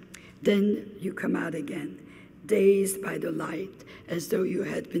exist. Then you come out again, dazed by the light, as though you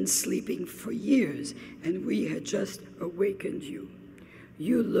had been sleeping for years and we had just awakened you.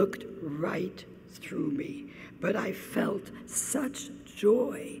 You looked right through me, but I felt such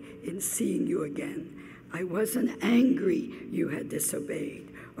joy in seeing you again. I wasn't angry you had disobeyed,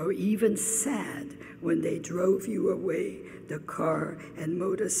 or even sad when they drove you away, the car and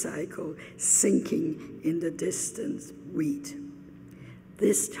motorcycle sinking in the distant wheat.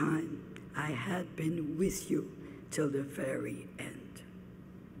 This time, I had been with you till the very end.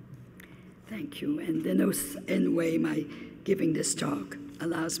 Thank you. And in a way, my giving this talk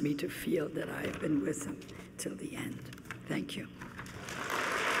allows me to feel that I've been with them till the end. Thank you.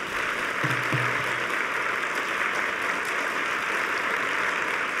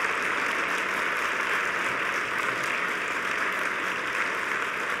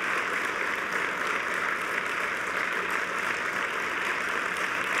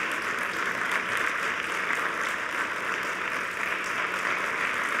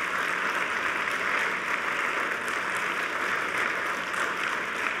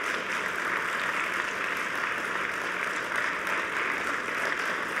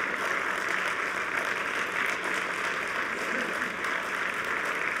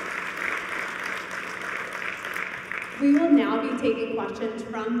 We will now be taking questions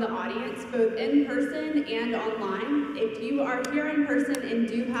from the audience, both in person and online. If you are here in person and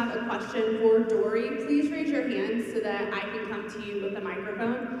do have a question for Dory, please raise your hand so that I can come to you with a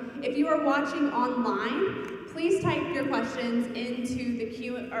microphone. If you are watching online, please type your questions into the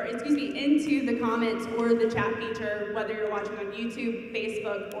into the comments or the chat feature, whether you're watching on YouTube,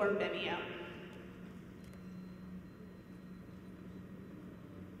 Facebook, or Vimeo.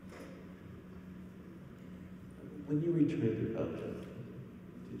 When you returned to Belgium,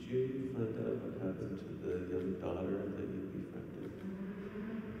 did you find out what happened to the young daughter that you befriended?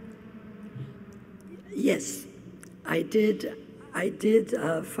 Yes, I did. I did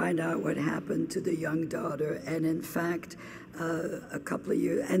find out what happened to the young daughter, and in fact, a couple of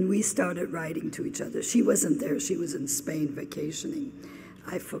years, and we started writing to each other. She wasn't there; she was in Spain vacationing.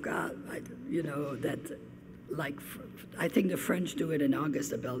 I forgot, that. I think the French do it in August,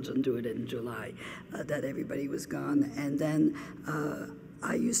 the Belgians do it in July, that everybody was gone. And then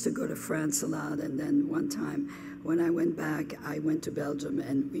I used to go to France a lot, and then one time when I went back, I went to Belgium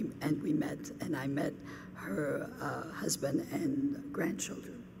and we met, and I met her husband and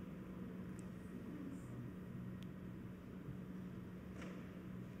grandchildren.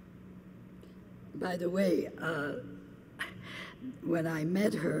 By the way, when I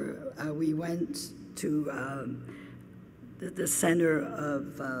met her, we went to the center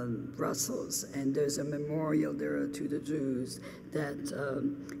of Brussels, and there's a memorial there to the Jews that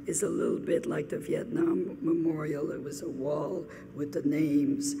is a little bit like the Vietnam Memorial. It was a wall with the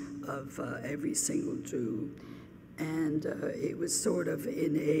names of every single Jew, and it was sort of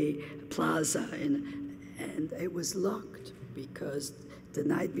in a plaza, and it was locked because the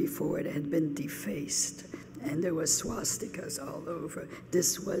night before it had been defaced, and there were swastikas all over.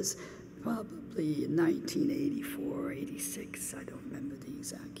 This was probably 1984 or 86, I don't remember the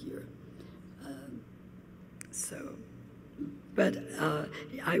exact year. But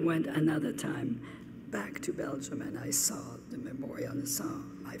I went another time back to Belgium, and I saw the memorial and saw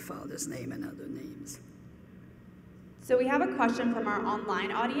my father's name and other names. So we have a question from our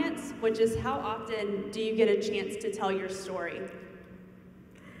online audience, which is, how often do you get a chance to tell your story?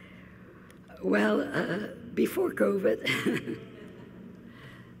 Well, before COVID,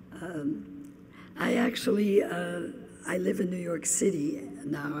 I actually I live in New York City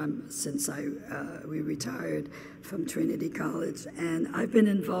now. Since we retired from Trinity College, and I've been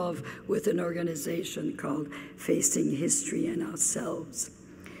involved with an organization called Facing History and Ourselves,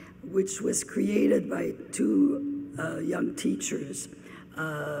 which was created by two young teachers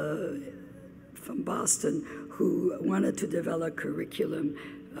from Boston who wanted to develop curriculum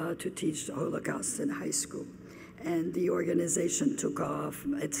to teach the Holocaust in high school. And the organization took off.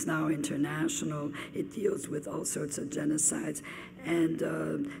 It's now international. It deals with all sorts of genocides. And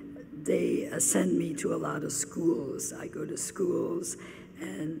they send me to a lot of schools. I go to schools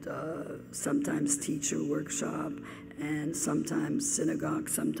and sometimes teach a workshop, and sometimes synagogue,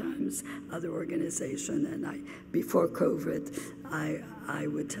 sometimes other organization. And before COVID, I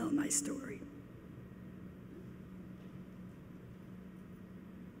would tell my story.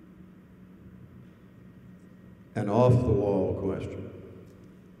 An off-the-wall question.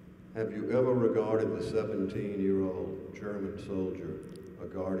 Have you ever regarded the 17-year-old German soldier a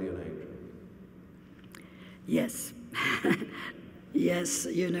guardian angel? Yes. Yes,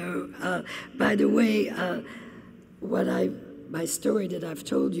 you know. By the way, my story that I've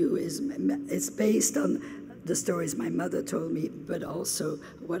told you is based on the stories my mother told me, but also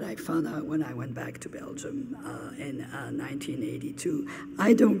what I found out when I went back to Belgium in 1982.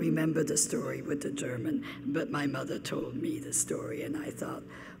 I don't remember the story with the German, but my mother told me the story, and I thought,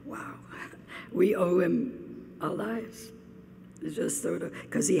 wow, we owe him our lives. It's just sort of,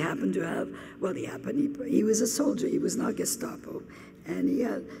 because he happened to have, well, he was a soldier, he was not Gestapo, and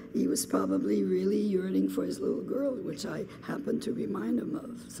he was probably really yearning for his little girl, which I happened to remind him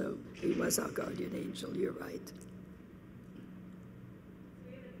of. So he was our guardian angel, you're right.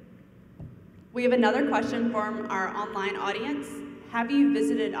 We have another question from our online audience. Have you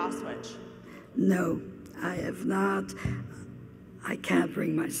visited Auschwitz? No, I have not. I can't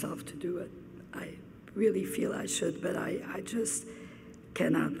bring myself to do it. I really feel I should, but I just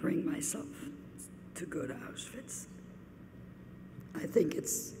cannot bring myself to go to Auschwitz. I think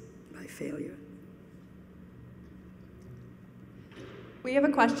it's my failure. We have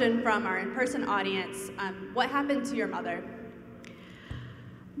a question from our in-person audience. What happened to your mother?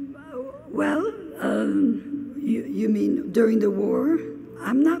 Well, you mean during the war?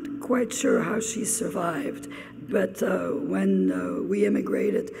 I'm not quite sure how she survived, but when we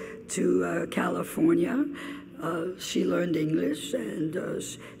immigrated to California, she learned English, and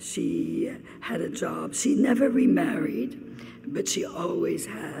she had a job. She never remarried, but she always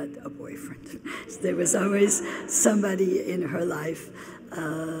had a boyfriend. There was always somebody in her life.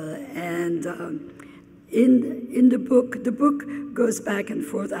 In the book goes back and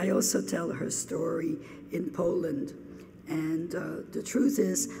forth. I also tell her story in Poland. And the truth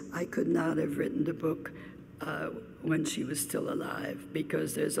is, I could not have written the book when she was still alive,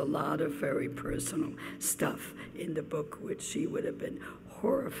 because there's a lot of very personal stuff in the book which she would have been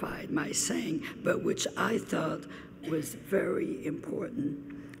horrified my saying, but which I thought was very important.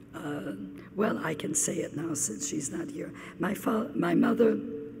 Well, I can say it now since she's not here. My mother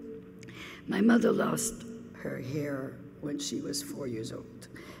lost her hair when she was 4 years old.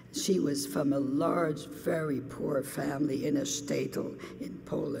 She was from a large, very poor family in a shtetl in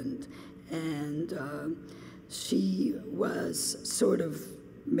Poland, and she was sort of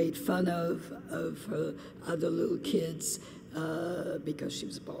made fun of her other little kids because she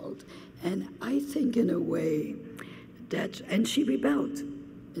was bald. And I think in a way and she rebelled.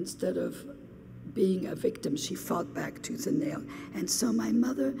 Instead of being a victim, she fought back tooth and nail. And so my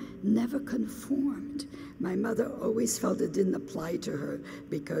mother never conformed. My mother always felt it didn't apply to her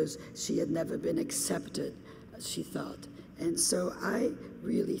because she had never been accepted, she thought. And so I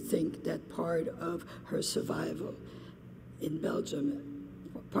really think that part of her survival in Belgium,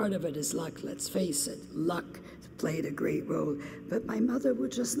 part of it is luck, let's face it. Luck played a great role. But my mother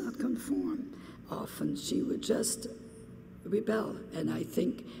would just not conform. Often she would just rebel, and I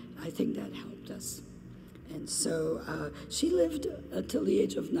think that helped us. And so she lived until the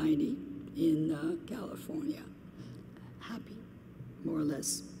age of 90 in California, happy, more or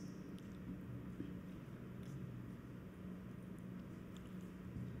less.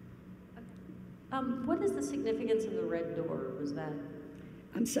 What is the significance of the red door? Was that?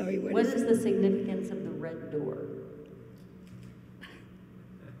 I'm sorry, what is the significance of the red door?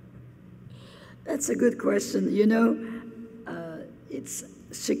 That's a good question. You know, it's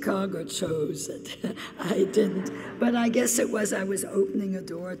Chicago chose it. I didn't, but I guess it was I was opening a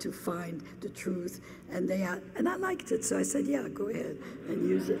door to find the truth, and and I liked it, so I said, yeah, go ahead and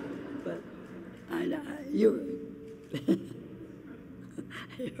use it. But you're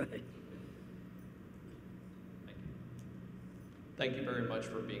right. Thank you very much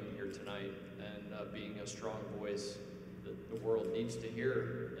for being here tonight and being a strong voice that the world needs to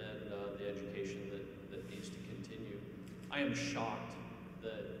hear, and the education that needs to continue. I am shocked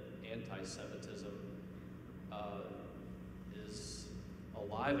that anti-Semitism is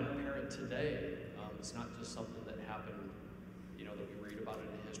alive and apparent today. It's not just something that happened, you know, that we read about in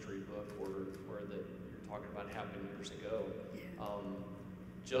a history book, or that you're talking about happened years ago.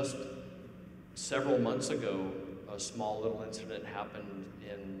 Just several months ago, a small little incident happened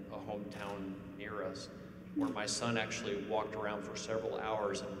in a hometown near us, where my son actually walked around for several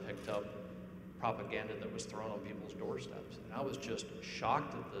hours and picked up propaganda that was thrown on people's doorsteps. And I was just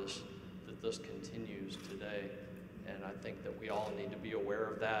shocked at this, that this continues today. And I think that we all need to be aware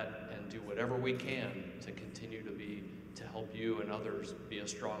of that and do whatever we can to continue to help you and others be a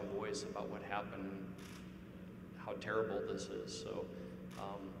strong voice about what happened and how terrible this is. So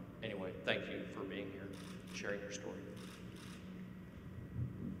anyway, thank you for being here, sharing your story.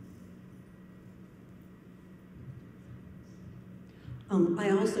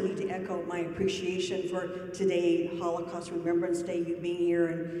 I also need to echo my appreciation for today, Holocaust Remembrance Day, you being here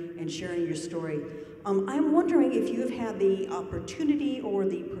and sharing your story. I'm wondering if you've had the opportunity or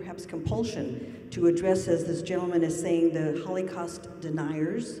the perhaps compulsion to address, as this gentleman is saying, the Holocaust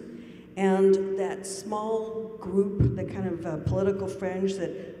deniers and that small group, the kind of political fringe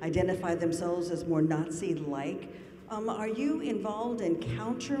that identify themselves as more Nazi-like. Are you involved in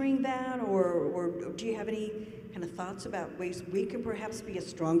countering that, or do you have any kind of thoughts about ways we can perhaps be a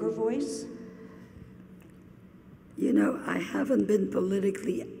stronger voice? You know, I haven't been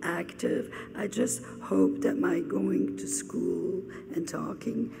politically active. I just hope that my going to school and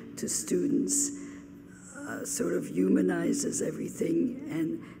talking to students sort of humanizes everything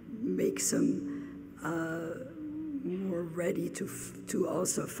and makes them more ready to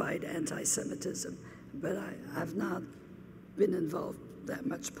also fight anti-Semitism. But I've not been involved that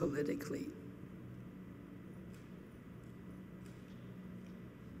much politically.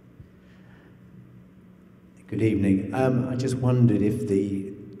 Good evening. I just wondered if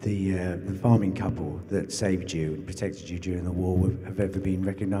the farming couple that saved you and protected you during the war have ever been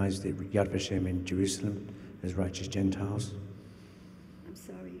recognised at Yad Vashem in Jerusalem as righteous Gentiles? I'm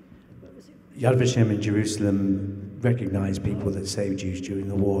sorry, what was it? Yad Vashem in Jerusalem recognised people that saved Jews during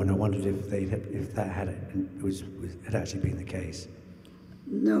the war, and I wondered if that had actually been the case.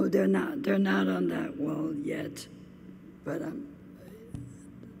 No, they're not. They're not on that wall yet, but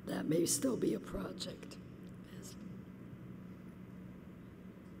that may still be a project. Yes.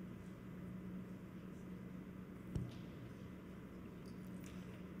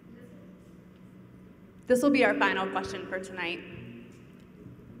 This will be our final question for tonight.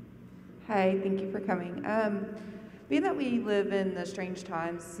 Hi, thank you for coming. Being that we live in the strange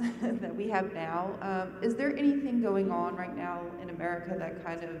times that we have now, is there anything going on right now in America that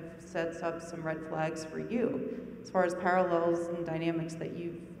kind of sets up some red flags for you, as far as parallels and dynamics that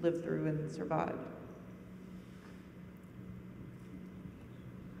you've lived through and survived?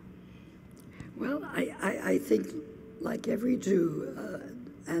 Well, I think, like every Jew,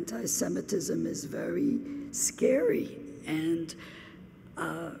 anti-Semitism is very scary. And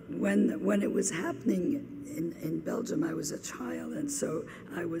when it was happening in Belgium, I was a child, and so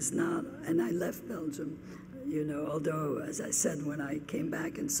I was not, and I left Belgium, you know, although, as I said, when I came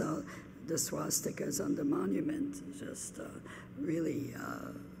back and saw the swastikas on the monument, just really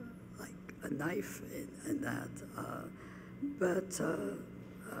like a knife in that.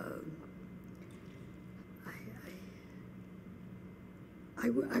 I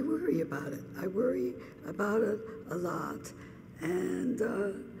worry about it. I worry about it a lot. And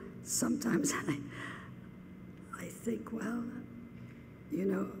sometimes I think, well, you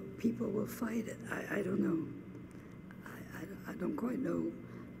know, people will fight it. I don't know. I don't quite know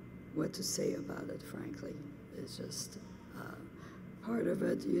what to say about it, frankly. It's just part of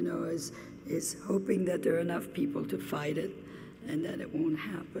it, you know, is hoping that there are enough people to fight it and that it won't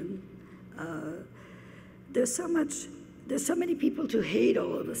happen. There's so many people to hate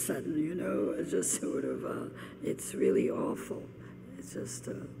all of a sudden, you know. It's just sort of, it's really awful. It's just,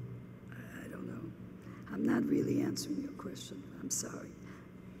 I don't know. I'm not really answering your question. I'm sorry.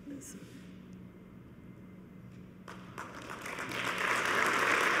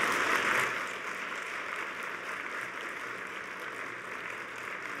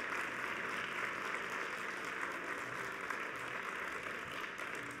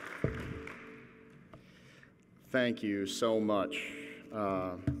 Thank you so much.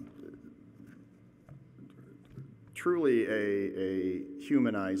 Truly a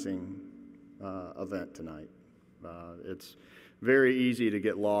humanizing event tonight. It's very easy to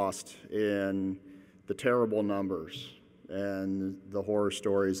get lost in the terrible numbers and the horror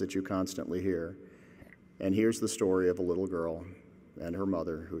stories that you constantly hear. And here's the story of a little girl and her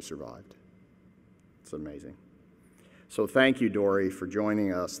mother who survived. It's amazing. So thank you, Dory, for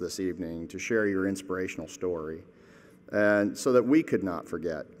joining us this evening to share your inspirational story, and so that we could not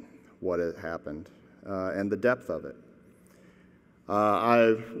forget what had happened and the depth of it.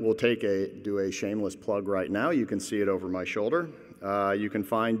 I will do a shameless plug right now. You can see it over my shoulder. You can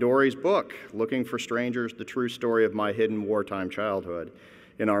find Dory's book, Looking for Strangers, The True Story of My Hidden Wartime Childhood,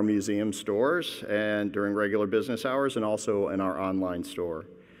 in our museum stores and during regular business hours, and also in our online store.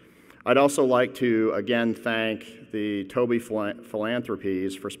 I'd also like to again thank the Toby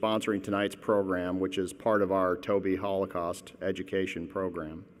Philanthropies for sponsoring tonight's program, which is part of our Toby Holocaust education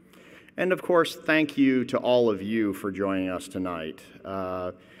program. And of course, thank you to all of you for joining us tonight.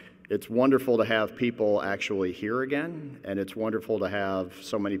 It's wonderful to have people actually here again, and it's wonderful to have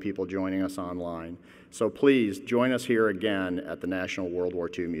so many people joining us online. So please join us here again at the National World War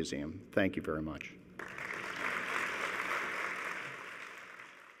II Museum. Thank you very much.